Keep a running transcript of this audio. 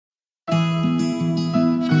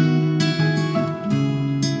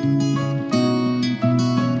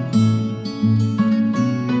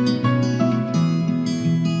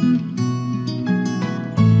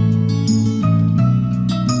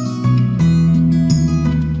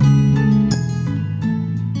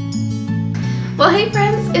Well, hey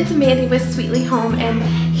friends, it's Mandy with Sweetly Home, and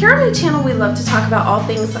here on my channel we love to talk about all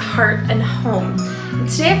things heart and home. And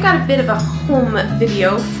today I've got a bit of a home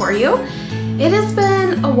video for you. It has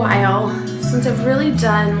been a while since I've really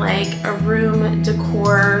done like a room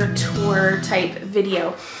decor tour type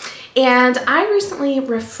video. And I recently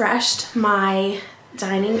refreshed my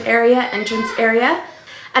dining area, entrance area,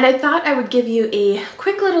 and I thought I would give you a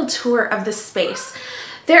quick little tour of the space.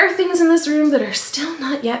 There are things in this room that are still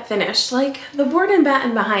not yet finished, like the board and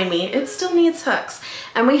batten behind me. It still needs hooks.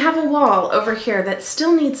 And we have a wall over here that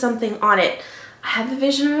still needs something on it. I have the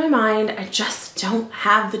vision in my mind, I just don't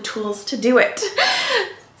have the tools to do it.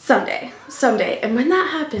 Someday. And when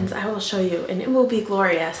that happens, I will show you, and it will be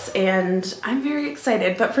glorious. And I'm very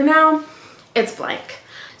excited, but for now, it's blank.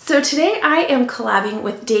 So today I am collabing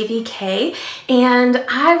with Davee K, and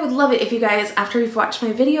I would love it if you guys, after you've watched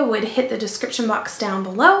my video, would hit the description box down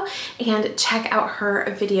below and check out her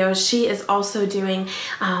videos. She is also doing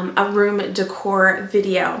a room decor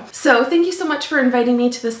video. So thank you so much for inviting me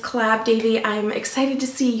to this collab, Davee. I'm excited to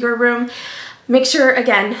see your room. Make sure,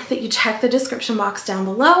 again, that you check the description box down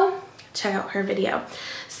below. Check out her video.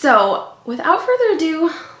 So without further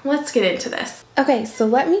ado, let's get into this. Okay, so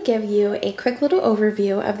let me give you a quick little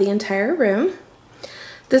overview of the entire room.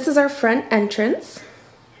 This is our front entrance.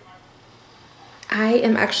 I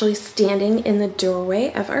am actually standing in the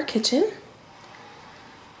doorway of our kitchen.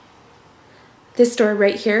 This door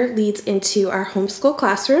right here leads into our homeschool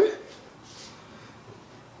classroom.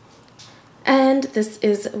 And this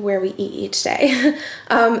is where we eat each day.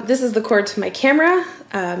 This is the cord to my camera.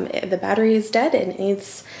 The battery is dead and it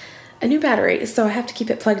needs a new battery, so I have to keep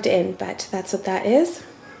it plugged in, but that's what that is.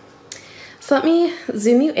 So let me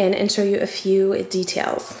zoom you in and show you a few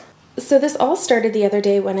details. So this all started the other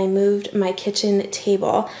day when I moved my kitchen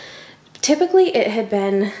table. Typically it had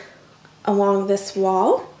been along this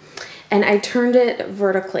wall, and I turned it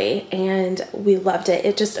vertically and we loved it.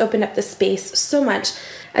 It just opened up the space so much.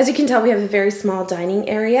 As you can tell, we have a very small dining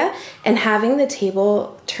area, and having the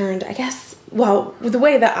table turned, I guess, well, the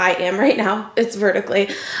way that I am right now, it's vertically,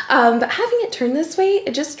 but having it turned this way,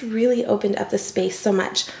 it just really opened up the space so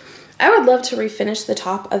much. I would love to refinish the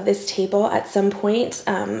top of this table at some point.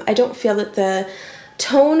 I don't feel that the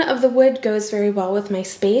tone of the wood goes very well with my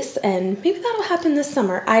space, and maybe that'll happen this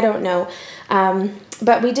summer. I don't know.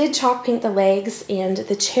 But we did chalk paint the legs, and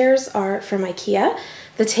the chairs are from IKEA.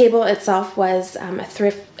 The table itself was a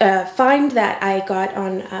thrift find that I got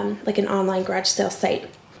on like an online garage sale site.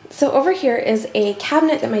 So over here is a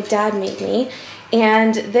cabinet that my dad made me,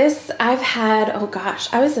 and this I've had, oh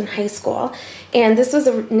gosh, I was in high school, and this was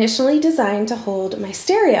initially designed to hold my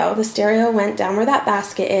stereo. The stereo went down where that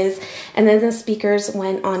basket is, and then the speakers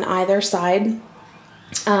went on either side.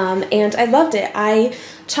 And I loved it. I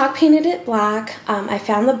chalk painted it black. I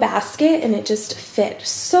found the basket and it just fit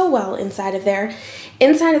so well inside of there.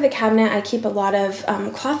 Inside of the cabinet, I keep a lot of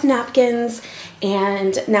cloth napkins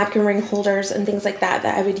and napkin ring holders and things like that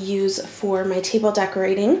that I would use for my table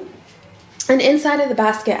decorating. And inside of the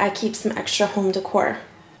basket, I keep some extra home decor.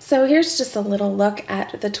 So here's just a little look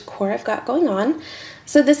at the decor I've got going on.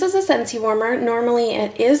 So this is a Scentsy warmer. Normally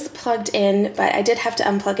it is plugged in, but I did have to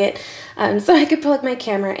unplug it so I could plug my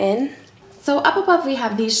camera in. So up above we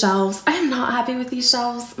have these shelves. I am not happy with these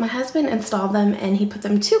shelves. My husband installed them and he put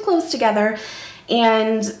them too close together,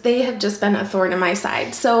 and they have just been a thorn in my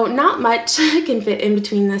side. So not much can fit in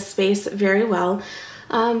between this space very well,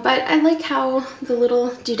 but I like how the little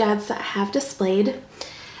doodads that I have displayed.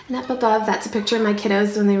 And up above, that's a picture of my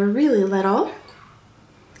kiddos when they were really little.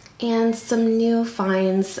 And some new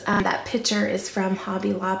finds. That picture is from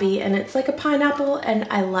Hobby Lobby, and it's like a pineapple, and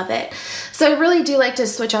I love it. So I really do like to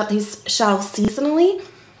switch out these shelves seasonally,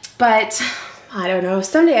 but I don't know,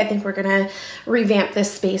 someday I think we're gonna revamp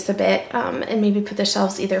this space a bit and maybe put the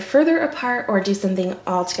shelves either further apart or do something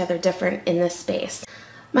altogether different in this space.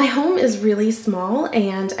 My home is really small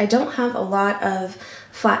and I don't have a lot of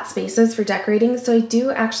flat spaces for decorating, so I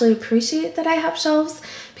do actually appreciate that I have shelves,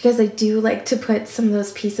 because I do like to put some of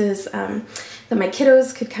those pieces that my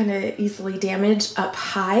kiddos could kind of easily damage up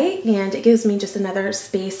high, and it gives me just another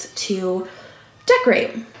space to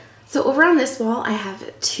decorate. So over on this wall I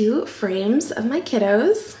have two frames of my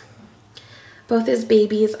kiddos, both as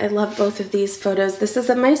babies. I love both of these photos. This is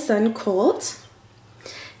of my son Colt.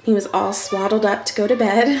 He was all swaddled up to go to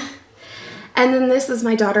bed. And then this is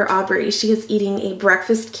my daughter Aubrey. She is eating a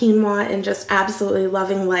breakfast quinoa and just absolutely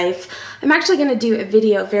loving life. I'm actually going to do a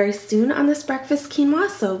video very soon on this breakfast quinoa,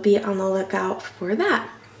 so be on the lookout for that.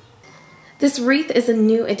 This wreath is a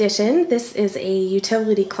new addition. This is a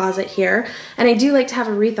utility closet here, and I do like to have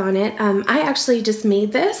a wreath on it. I actually just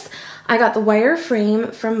made this. I got the wire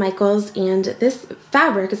frame from Michaels, and this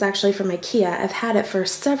fabric is actually from IKEA. I've had it for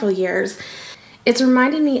several years. It's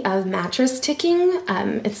reminded me of mattress ticking.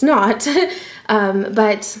 It's not,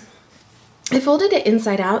 but I folded it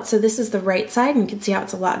inside out, so this is the right side, and you can see how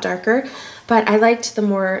it's a lot darker, but I liked the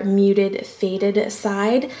more muted, faded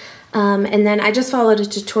side. And then I just followed a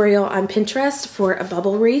tutorial on Pinterest for a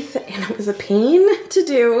bubble wreath, and it was a pain to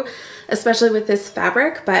do, especially with this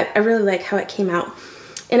fabric, but I really like how it came out.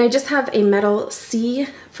 And I just have a metal C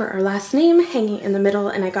for our last name hanging in the middle,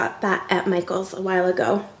 and I got that at Michael's a while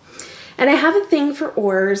ago. And I have a thing for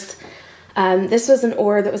oars. This was an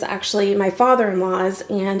oar that was actually my father-in-law's,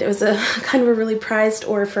 and it was a kind of a really prized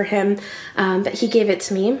oar for him, but he gave it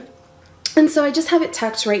to me. And so I just have it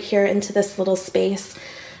tucked right here into this little space.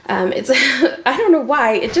 It's, I don't know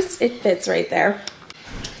why, it fits right there.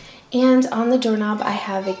 And on the doorknob, I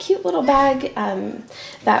have a cute little bag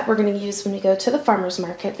that we're going to use when we go to the farmer's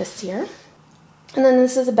market this year. And then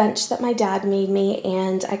this is a bench that my dad made me,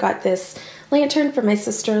 and I got this lantern for my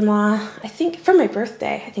sister-in-law, I think for my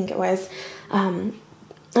birthday, I think it was. And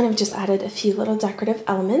I've just added a few little decorative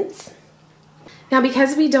elements. Now,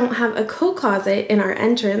 because we don't have a coat closet in our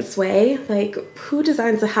entranceway, like, who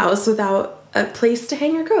designs a house without a place to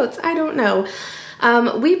hang your coats? I don't know.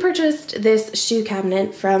 We purchased this shoe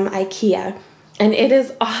cabinet from IKEA, and it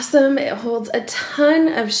is awesome. It holds a ton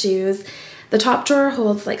of shoes. The top drawer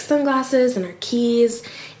holds like sunglasses and our keys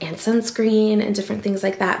and sunscreen and different things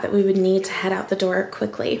like that that we would need to head out the door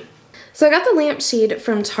quickly. So I got the lampshade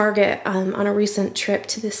from Target on a recent trip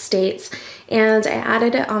to the States, and I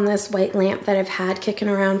added it on this white lamp that I've had kicking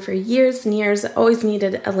around for years and years. I always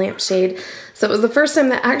needed a lampshade, so it was the first time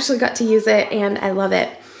that I actually got to use it, and I love it.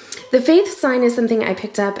 The faith sign is something I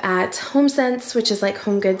picked up at HomeSense, which is like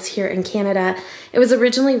Home Goods here in Canada. It was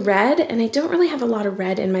originally red, and I don't really have a lot of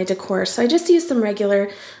red in my decor, so I just used some regular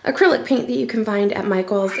acrylic paint that you can find at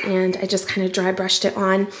Michael's, and I just kind of dry brushed it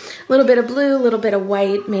on. A little bit of blue, a little bit of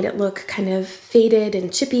white, made it look kind of faded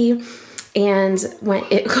and chippy, and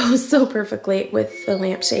it goes so perfectly with the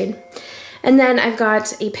lampshade. And then I've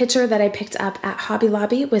got a picture that I picked up at Hobby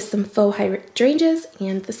Lobby with some faux hydrangeas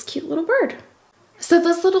and this cute little bird. So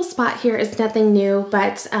this little spot here is nothing new,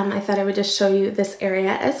 but I thought I would just show you this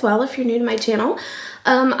area as well if you're new to my channel.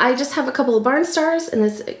 I just have a couple of barn stars and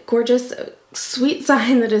this gorgeous sweet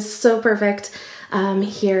sign that is so perfect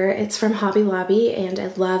here. It's from Hobby Lobby, and I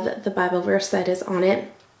love the Bible verse that is on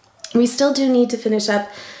it. We still do need to finish up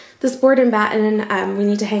this board and batten. We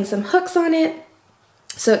need to hang some hooks on it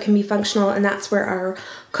so it can be functional, and that's where our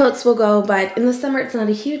coats will go. But in the summer, it's not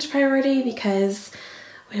a huge priority because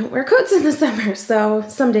we don't wear coats in the summer, so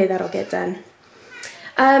someday that'll get done.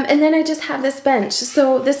 And then I just have this bench.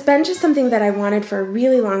 So this bench is something that I wanted for a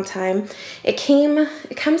really long time. It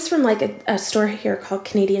comes from like a store here called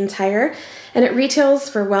Canadian Tire, and it retails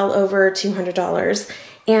for well over $200.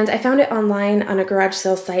 And I found it online on a garage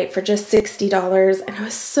sale site for just $60, and I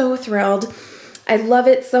was so thrilled. I love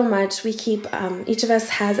it so much. We keep, each of us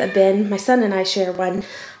has a bin. My son and I share one,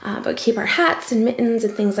 but keep our hats and mittens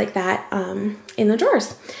and things like that in the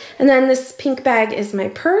drawers. And then this pink bag is my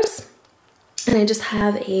purse, and I just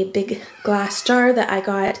have a big glass jar that I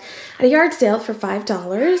got at a yard sale for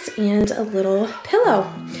 $5 and a little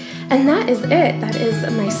pillow. And that is it. That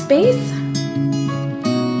is my space.